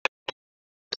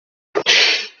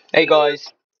Hey guys,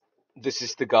 this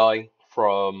is the guy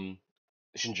from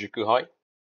Shinjuku High.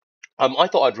 I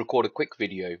thought I'd record a quick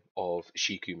video of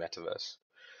Shiku Metaverse.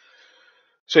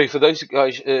 So for those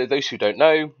who don't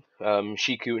know,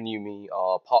 Shiku and Yumi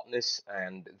are partners,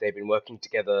 and they've been working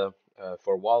together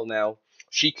for a while now.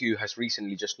 Shiku has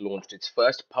recently just launched its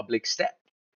first public step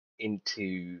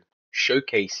into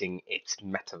showcasing its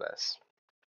metaverse,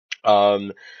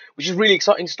 which is really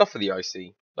exciting stuff for the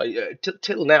IC. Like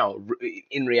till now,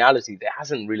 in reality, there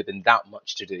hasn't really been that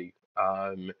much to do.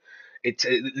 It's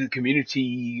the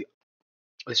community.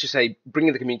 Let's just say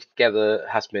bringing the community together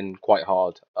has been quite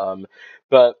hard.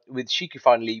 But with Shiku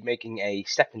finally making a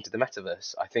step into the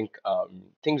metaverse, I think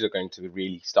things are going to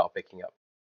really start picking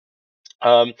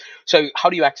up. So how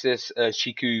do you access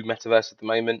Shiku Metaverse at the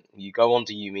moment? You go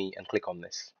onto Yumi and click on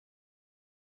this.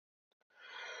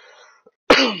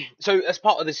 So as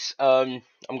part of this, I'm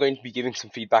going to be giving some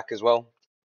feedback as well.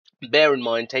 Bear in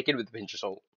mind, take it with a pinch of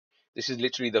salt. This is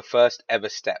literally the first ever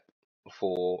step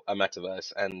for a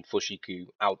metaverse and for Shiku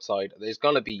outside. There's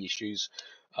gonna be issues,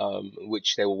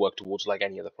 which they will work towards like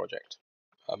any other project.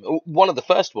 One of the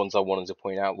first ones I wanted to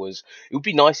point out was it would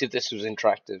be nice if this was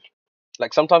interactive.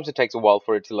 Like sometimes it takes a while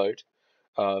for it to load.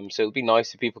 So it'd be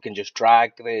nice if people can just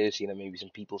drag this, maybe some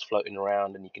people's floating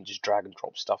around and you can just drag and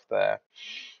drop stuff there.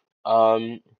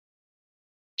 Um,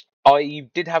 I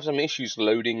did have some issues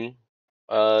loading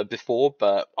before,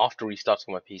 but after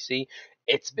restarting my PC,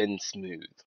 it's been smooth.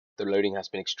 The loading has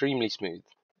been extremely smooth.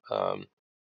 Um,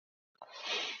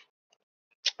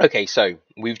 okay, so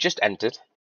we've just entered.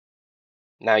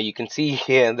 Now you can see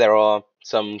here there are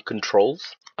some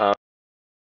controls.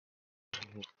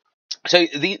 So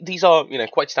these are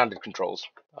quite standard controls,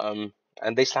 and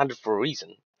they standard for a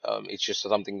reason. It's just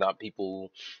something that people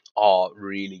are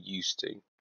really used to.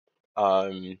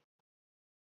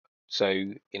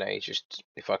 So it's just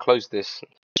if I close this,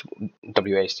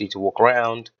 WASD to walk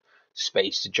around,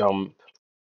 space to jump.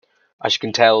 As you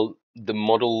can tell, the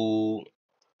model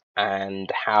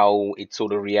and how it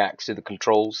sort of reacts to the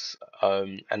controls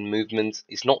and movements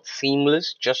is not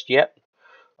seamless just yet,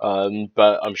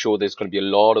 but I'm sure there's going to be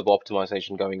a lot of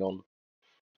optimization going on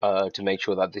to make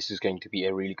sure that this is going to be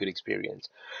a really good experience.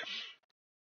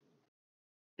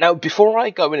 Now, before I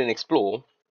go in and explore,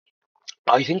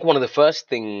 I think one of the first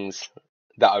things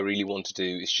that I really want to do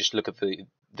is just look at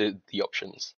the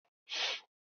options.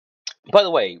 By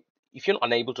the way, if you're not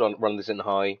unable to run this in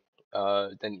high,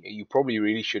 then you probably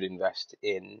really should invest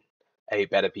in a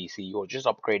better PC or just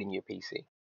upgrading your PC.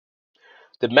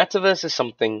 The metaverse is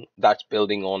something that's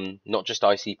building on not just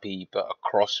ICP but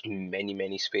across many,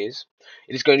 many spheres.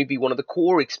 It is going to be one of the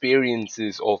core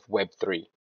experiences of Web3.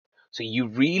 So you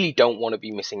really don't want to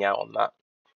be missing out on that.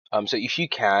 So if you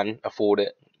can afford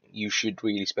it, you should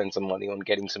really spend some money on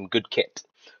getting some good kit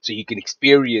so you can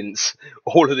experience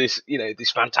all of this,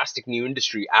 this fantastic new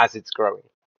industry as it's growing.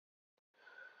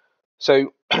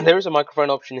 So there is a microphone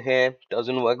option here.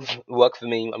 Doesn't work for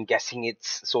me. I'm guessing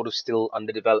it's sort of still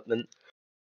under development.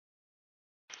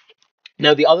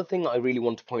 Now, the other thing I really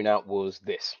want to point out was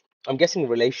this. I'm guessing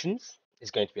relations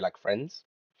is going to be like friends.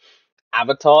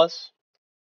 Avatars.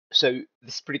 So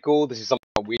this is pretty cool. This is something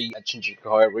that we at Shinjuku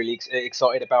High are really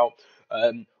excited about.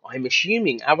 I'm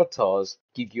assuming avatars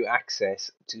give you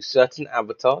access to certain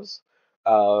avatars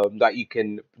that you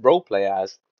can roleplay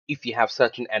as if you have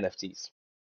certain NFTs.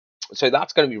 So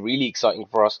that's going to be really exciting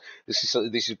for us. This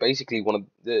is basically one of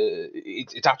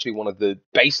it's actually one of the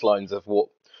baselines of what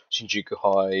Shinjuku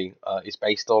High is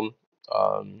based on.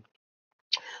 Um,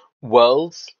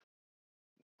 Worlds.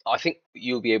 I think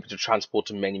you'll be able to transport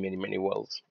to many, many, many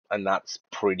worlds, and that's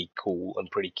pretty cool and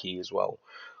pretty key as well.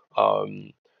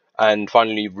 Um, and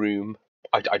finally, room.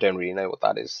 I don't really know what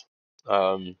that is,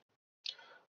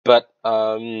 but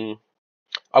I'm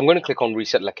going to click on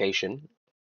reset location,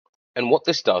 and what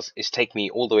this does is take me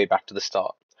all the way back to the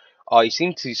start. I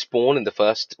seem to spawn in the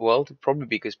first world, probably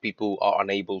because people are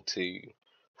unable to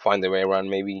find their way around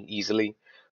maybe easily.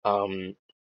 Um,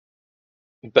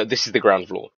 but this is the ground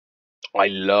floor. I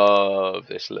love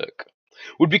this look.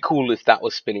 Would be cool if that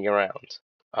was spinning around.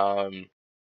 Um,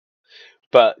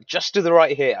 but just to the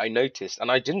right here, I noticed,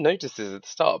 and I didn't notice this at the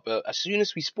start, but as soon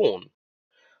as we spawn,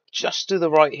 just to the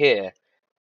right here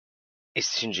is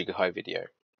Shinjuku High video.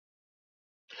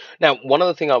 Now, one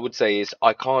other thing I would say is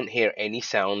I can't hear any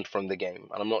sound from the game,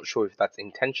 and I'm not sure if that's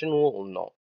intentional or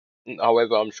not.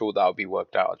 However, I'm sure that'll be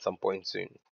worked out at some point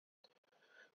soon.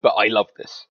 But I love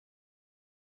this.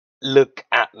 Look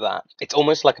at that. It's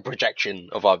almost like a projection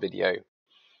of our video.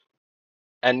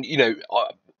 And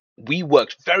we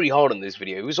worked very hard on this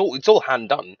video. It's all hand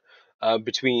done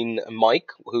between Mike,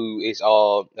 who is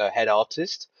our head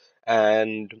artist,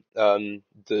 and the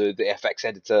FX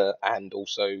editor, and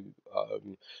also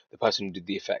the person who did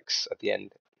the effects at the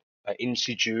end,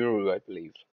 Insujuru, I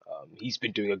believe. He's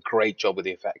been doing a great job with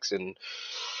the effects and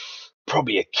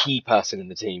probably a key person in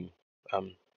the team.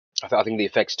 Um, I think the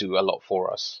effects do a lot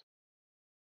for us.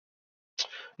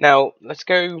 Now let's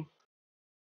go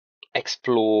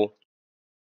explore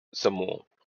some more.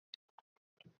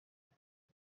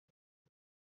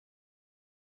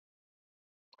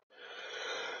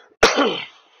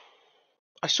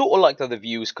 I sort of like that the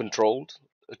view is controlled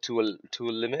to a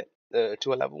limit,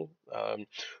 to a level.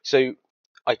 So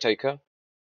Itoka,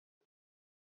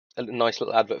 a nice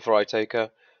little advert for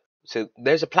Itoka. So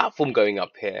there's a platform going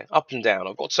up here, up and down.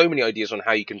 I've got so many ideas on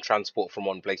how you can transport from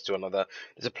one place to another.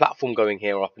 There's a platform going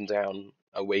here up and down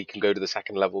where you can go to the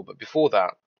second level. But before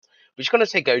that, we're just going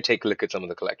to go take a look at some of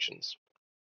the collections.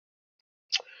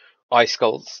 Eye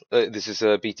Skulls. This is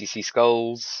a BTC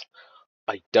Skulls.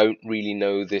 I don't really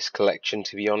know this collection,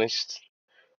 to be honest.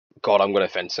 God, I'm going to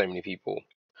offend so many people.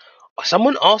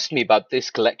 Someone asked me about this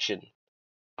collection.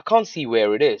 I can't see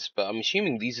where it is, but I'm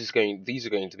assuming these are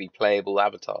going to be playable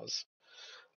avatars.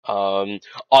 Um,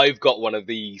 I've got one of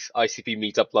these ICP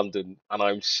Meetup London, and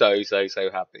I'm so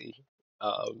happy.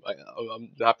 I'm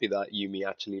happy that Yumi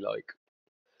actually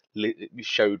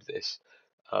showed this.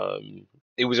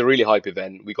 It was a really hype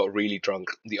event. We got really drunk.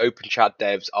 The open chat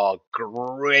devs are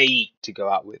great to go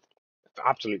out with.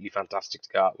 Absolutely fantastic to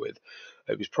go out with.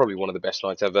 It was probably one of the best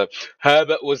nights ever.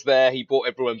 Herbert was there. He bought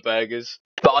everyone burgers,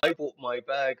 but I bought my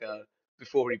burger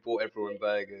before he bought everyone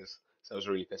burgers. So I was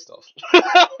really pissed off.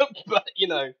 But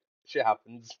shit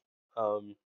happens.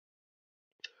 Um,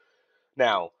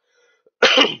 Now,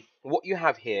 what you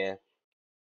have here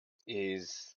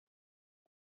is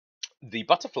the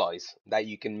butterflies that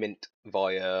you can mint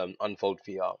via Unfold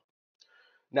VR.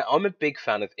 Now, I'm a big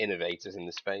fan of innovators in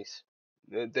the space.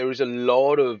 There is a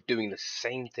lot of doing the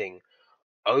same thing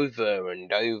over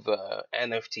and over.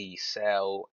 NFT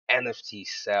sell, NFT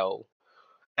sell.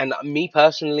 And me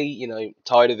personally,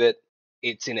 tired of it.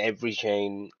 It's in every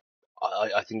chain.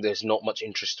 I think there's not much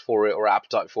interest for it or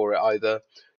appetite for it either.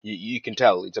 You can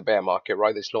tell it's a bear market,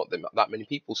 right? There's not that many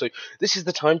people. So this is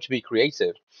the time to be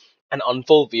creative. And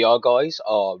Unfold VR guys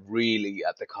are really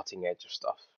at the cutting edge of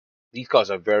stuff. These guys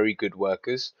are very good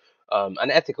workers,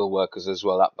 and ethical workers as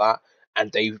well at that.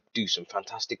 And they do some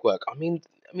fantastic work. Do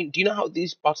you know how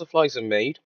these butterflies are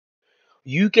made?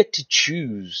 You get to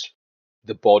choose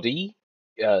the body,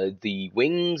 the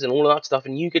wings, and all of that stuff,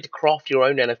 and you get to craft your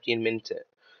own NFT and mint it.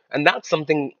 And that's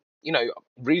something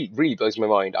really blows my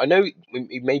mind. I know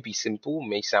it may be simple,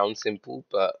 may sound simple,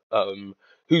 but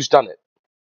who's done it?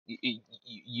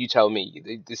 You tell me.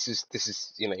 This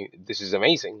is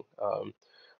amazing. And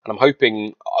I'm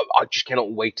hoping. I just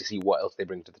cannot wait to see what else they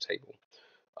bring to the table.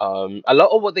 A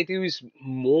lot of what they do is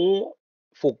more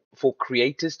for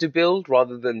creators to build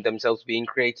rather than themselves being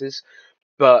creators.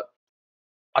 But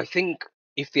I think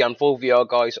if the Unfold VR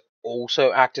guys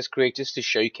also act as creators to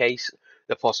showcase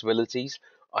the possibilities,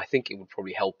 I think it would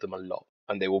probably help them a lot,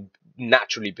 and they will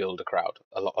naturally build a crowd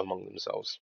a lot among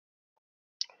themselves.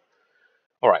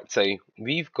 All right, so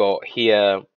we've got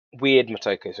here weird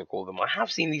Motokos, I call them. I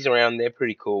have seen these around; they're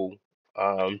pretty cool.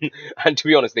 And to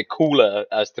be honest, they're cooler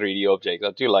as 3D objects.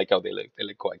 I do like how they look. They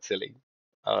look quite silly.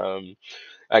 Um,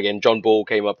 Again, John Ball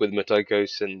came up with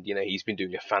Motokos, and he's been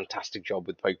doing a fantastic job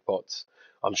with Pokepots.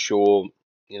 I'm sure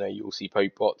you'll see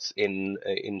Pokepots in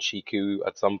Shiku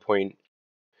at some point.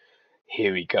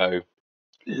 Here we go.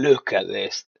 Look at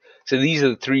this. So these are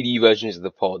the 3D versions of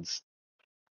the pods.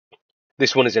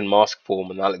 This one is in mask form,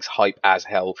 and that looks hype as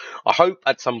hell. I hope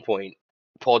at some point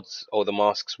pods or the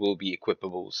masks will be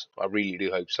equipables. I really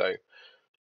do hope so.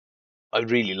 I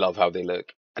really love how they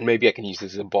look, and maybe I can use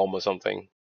this as a bomb or something.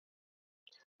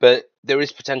 But there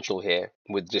is potential here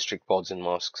with Distrikt Pods and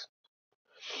masks.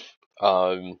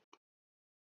 Um,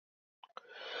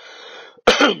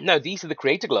 Now these are the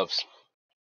creator gloves.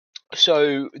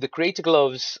 So the creator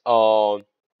gloves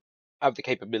have the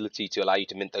capability to allow you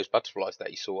to mint those butterflies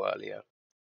that you saw earlier.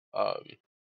 Um,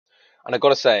 and I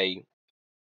gotta say,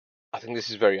 I think this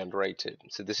is very underrated.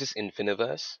 So this is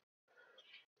Infiniverse.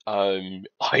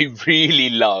 I really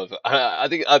love. I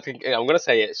think I'm gonna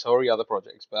say it. Sorry, other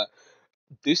projects, but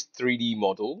this 3D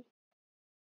model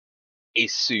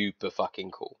is super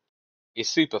fucking cool. It's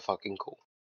super fucking cool.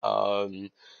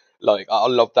 Um, I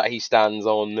love that he stands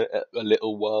on a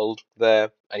little world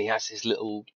there, and he has his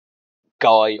little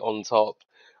guy on top.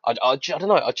 I don't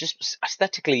know. I just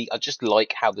aesthetically, I just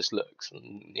like how this looks,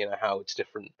 and how it's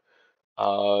different.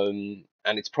 And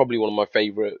it's probably one of my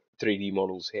favorite 3D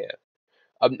models here.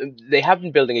 They have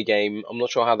been building a game. I'm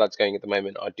not sure how that's going at the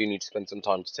moment. I do need to spend some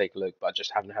time to take a look, but I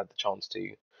just haven't had the chance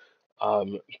to.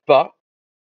 Um, but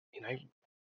you know,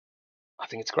 I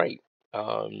think it's great.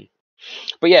 Um,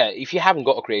 but yeah, if you haven't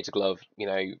got a Creator Glove,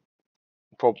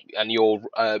 and you're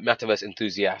a Metaverse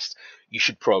enthusiast, you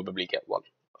should probably get one.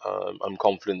 I'm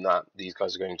confident that these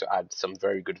guys are going to add some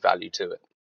very good value to it.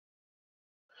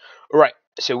 All right.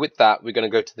 So with that, we're going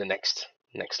to go to the next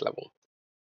level.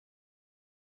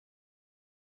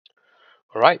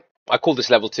 All right. I call this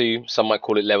level 2. Some might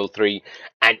call it level 3.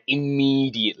 And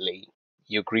immediately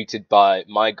you're greeted by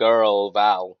my girl,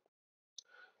 Val.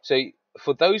 So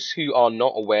for those who are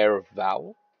not aware of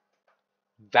Val,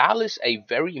 Val is a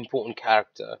very important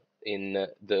character in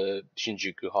the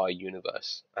Shinjuku High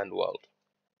universe and world.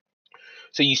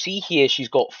 So you see here, she's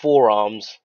got 4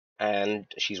 arms and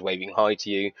she's waving hi to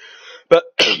you. But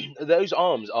those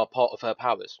arms are part of her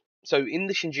powers. So in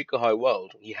the Shinjuku High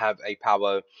world, you have a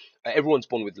power. Everyone's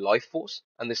born with life force,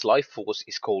 and this life force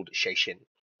is called Sheishin.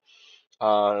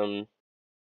 Um,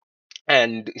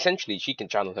 and essentially, she can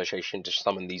channel her Sheishin to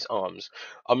summon these arms.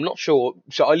 I'm not sure.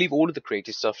 So I leave all of the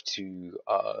creative stuff to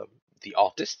the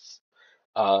artists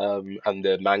and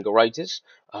the manga writers.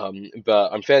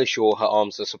 But I'm fairly sure her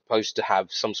arms are supposed to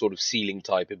have some sort of ceiling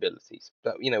type abilities.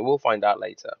 But we'll find out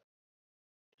later.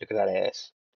 Look at that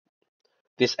ass.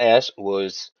 This ass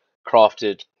was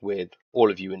crafted with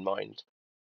all of you in mind.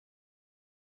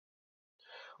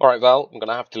 All right, Val, I'm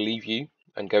gonna have to leave you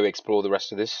and go explore the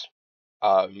rest of this.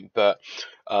 But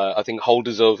I think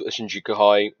holders of Shinjuku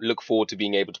High look forward to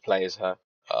being able to play as her.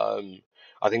 Um,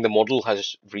 I think the model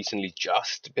has recently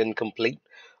just been complete,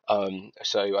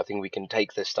 so I think we can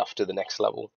take this stuff to the next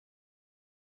level.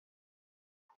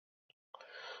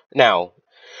 Now,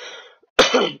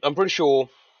 I'm pretty sure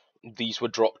these were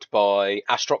dropped by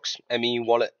Astrox ME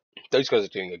Wallet. Those guys are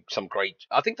doing some great.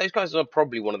 I think those guys are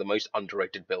probably one of the most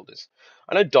underrated builders.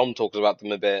 I know Dom talks about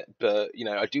them a bit, but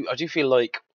I do feel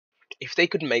like if they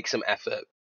could make some effort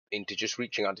into just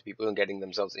reaching out to people and getting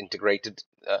themselves integrated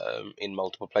in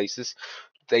multiple places,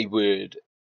 they would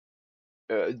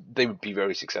be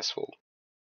very successful.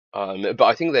 But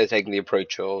I think they're taking the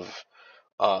approach of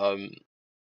um,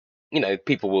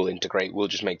 people will integrate. We'll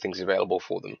just make things available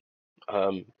for them.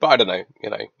 But I don't know.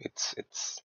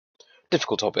 It's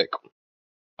difficult topic.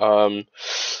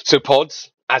 So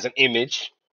pods as an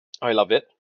image, I love it.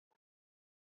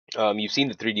 You've seen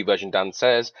the 3D version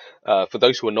downstairs. For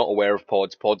those who are not aware of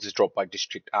pods, pods is dropped by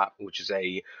Distrikt app, which is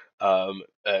a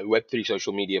Web3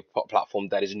 social media platform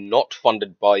that is not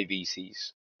funded by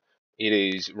VCs. It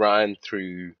is ran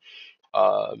through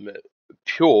um,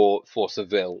 pure force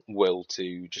of will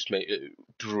to just make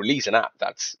to release an app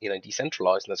that's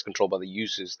decentralized and that's controlled by the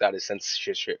users, that is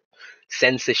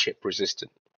censorship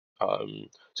resistant.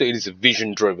 So it is a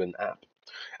vision driven app,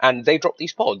 and they dropped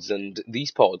these pods, and these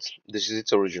pods, this is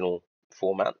its original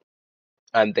format,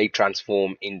 and they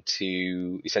transform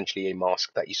into essentially a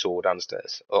mask that you saw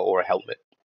downstairs, or a helmet.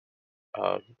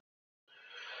 um,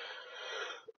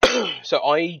 so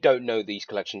I don't know these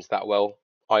collections that well.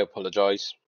 I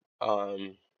apologize.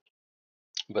 um,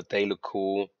 but they look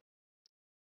cool.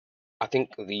 I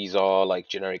think these are like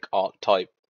generic art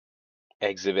type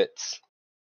exhibits,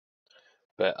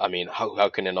 but I mean, how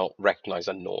can I not recognize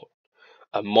a Naught?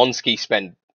 Monsky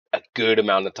spent a good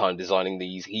amount of time designing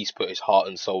these. He's put his heart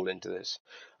and soul into this.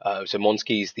 So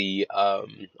Monsky is the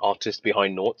artist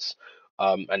behind Nauts,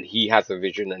 and he has a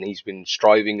vision, and he's been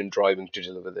striving and driving to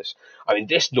deliver this. I mean,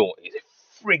 this Naut is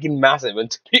friggin' massive, and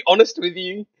to be honest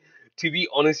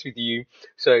with you,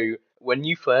 so when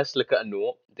you first look at a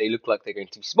Naut, they look like they're going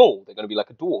to be small. They're going to be like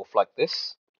a dwarf, like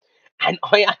this. And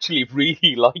I actually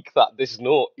really like that this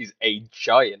Naut is a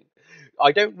giant.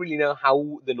 I don't really know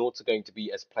how the Nauts are going to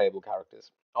be as playable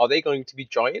characters. Are they going to be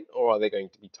giant or are they going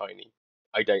to be tiny?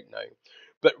 I don't know.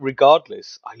 But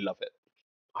regardless, I love it.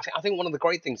 I think one of the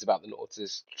great things about the Nauts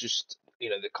is just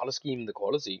the color scheme, the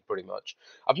quality, pretty much.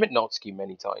 I've met Nautsky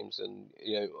many times, and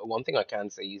one thing I can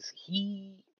say is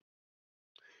he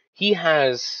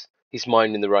has his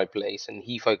mind in the right place, and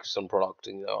he focuses on product.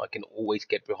 And I can always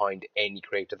get behind any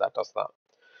creator that does that.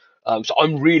 So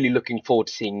I'm really looking forward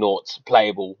to seeing Nauts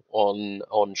playable on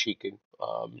Shiku.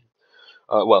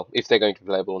 Well, if they're going to be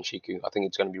playable on Shiku, I think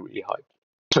it's going to be really hype,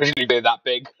 especially if they're that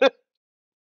big.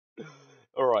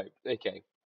 All right, okay.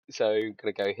 So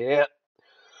gonna go here.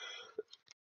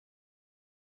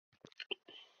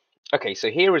 Okay, so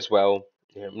here as well.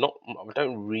 I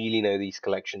don't really know these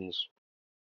collections,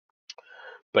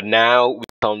 but now we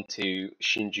come to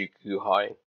Shinjuku High.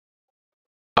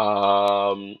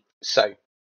 So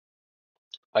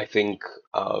I think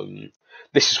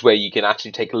this is where you can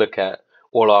actually take a look at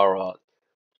all our art.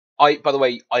 By the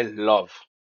way, I love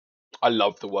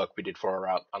the work we did for our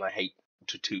out, and I hate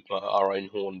to toot our own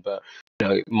horn, but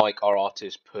Mike, our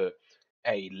artist, put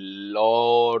a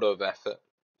lot of effort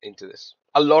into this,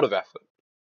 a lot of effort,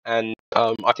 and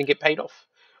I think it paid off.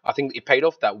 I think it paid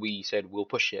off that we said we'll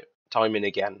push it time and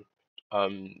again,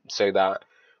 so that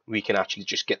we can actually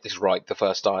just get this right the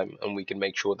first time, and we can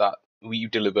make sure that we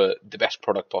deliver the best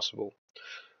product possible.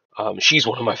 She's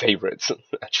one of my favorites,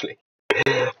 actually.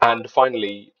 And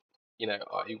finally,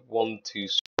 I want to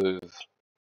sort of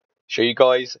show you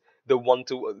guys the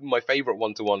my favorite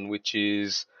one-to-one, which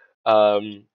is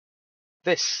um,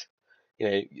 this.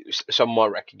 Some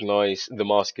might recognize the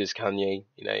mask as Kanye.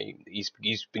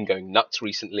 He's been going nuts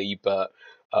recently, but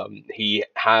he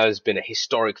has been a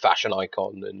historic fashion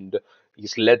icon, and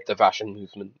he's led the fashion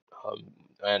movement.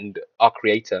 And our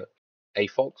creator,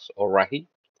 Afox or Rahi,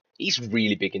 he's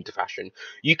really big into fashion.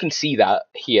 You can see that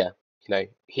here.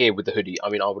 Here with the hoodie. I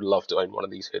mean, I would love to own one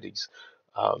of these hoodies.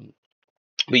 Um,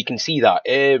 but you can see that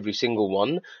every single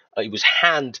one, it was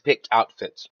hand-picked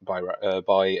outfits by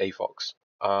Afox.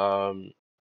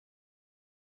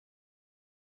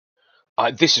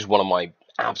 This is one of my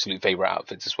absolute favorite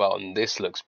outfits as well, and this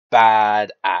looks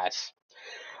badass.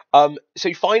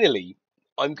 So finally,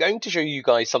 I'm going to show you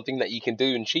guys something that you can do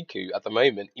in Shiku at the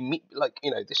moment.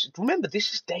 Remember,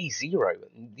 this is day 0,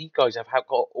 and these guys have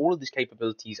got all of these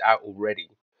capabilities out already.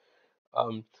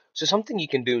 So something you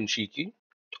can do in Shiku,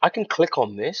 I can click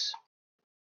on this.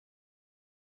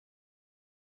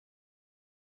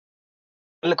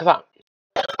 And look at that.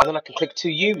 And then I can click to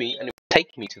Yumi, and it will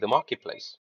take me to the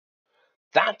marketplace.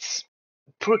 That's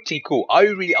pretty cool. I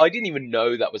didn't even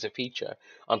know that was a feature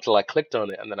until I clicked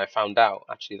on it, and then I found out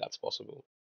actually that's possible.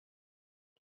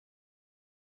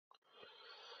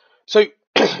 So,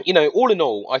 all in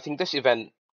all, I think this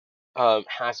event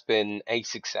has been a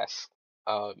success.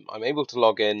 I'm able to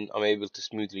log in. I'm able to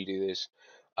smoothly do this.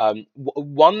 A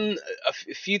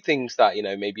few things that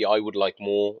maybe I would like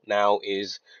more now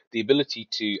is the ability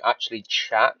to actually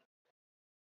chat.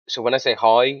 So when I say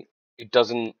hi, it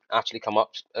doesn't actually come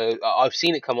up. I've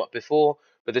seen it come up before,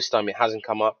 but this time it hasn't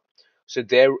come up. So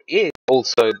there is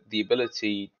also the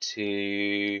ability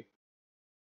to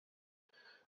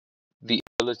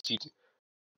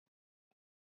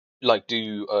like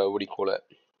do what do you call it?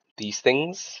 These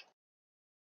things,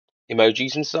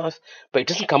 emojis and stuff, but it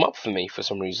doesn't come up for me for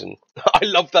some reason. I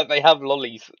love that they have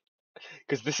lollies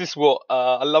because this is what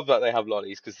I love that they have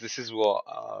lollies because this is what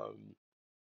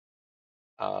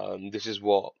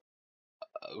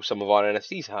some of our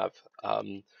NFTs have.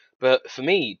 But for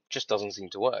me, it just doesn't seem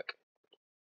to work.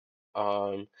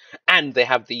 And they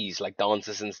have these like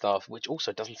dances and stuff, which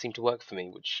also doesn't seem to work for me,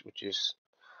 which is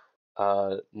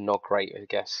not great, I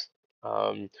guess.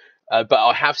 But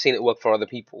I have seen it work for other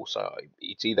people, so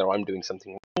it's either I'm doing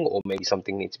something wrong or maybe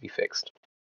something needs to be fixed.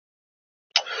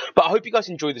 But I hope you guys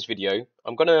enjoyed this video.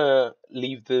 I'm gonna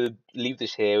leave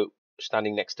this here,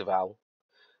 standing next to Val.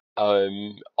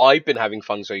 I've been having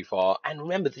fun so far, and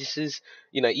remember, this is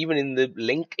even in the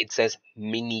link it says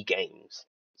mini games.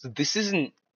 So this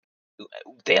isn't.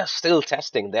 They are still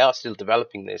testing. They are still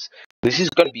developing this. This is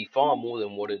going to be far more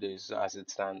than what it is as it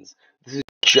stands. This is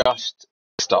just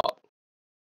the start.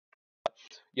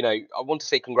 I want to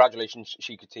say congratulations,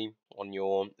 Shiku team, on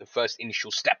your first initial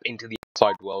step into the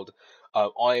outside world.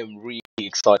 I am really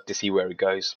excited to see where it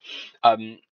goes.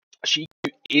 Shiku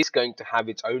is going to have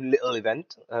its own little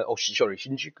event,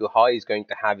 Shinjuku High is going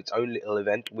to have its own little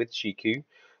event with Shiku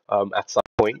at some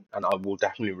point, and I will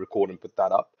definitely record and put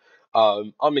that up.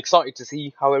 I'm excited to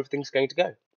see how everything's going to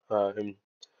go.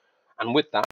 And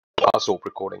with that, I'll stop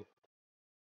recording.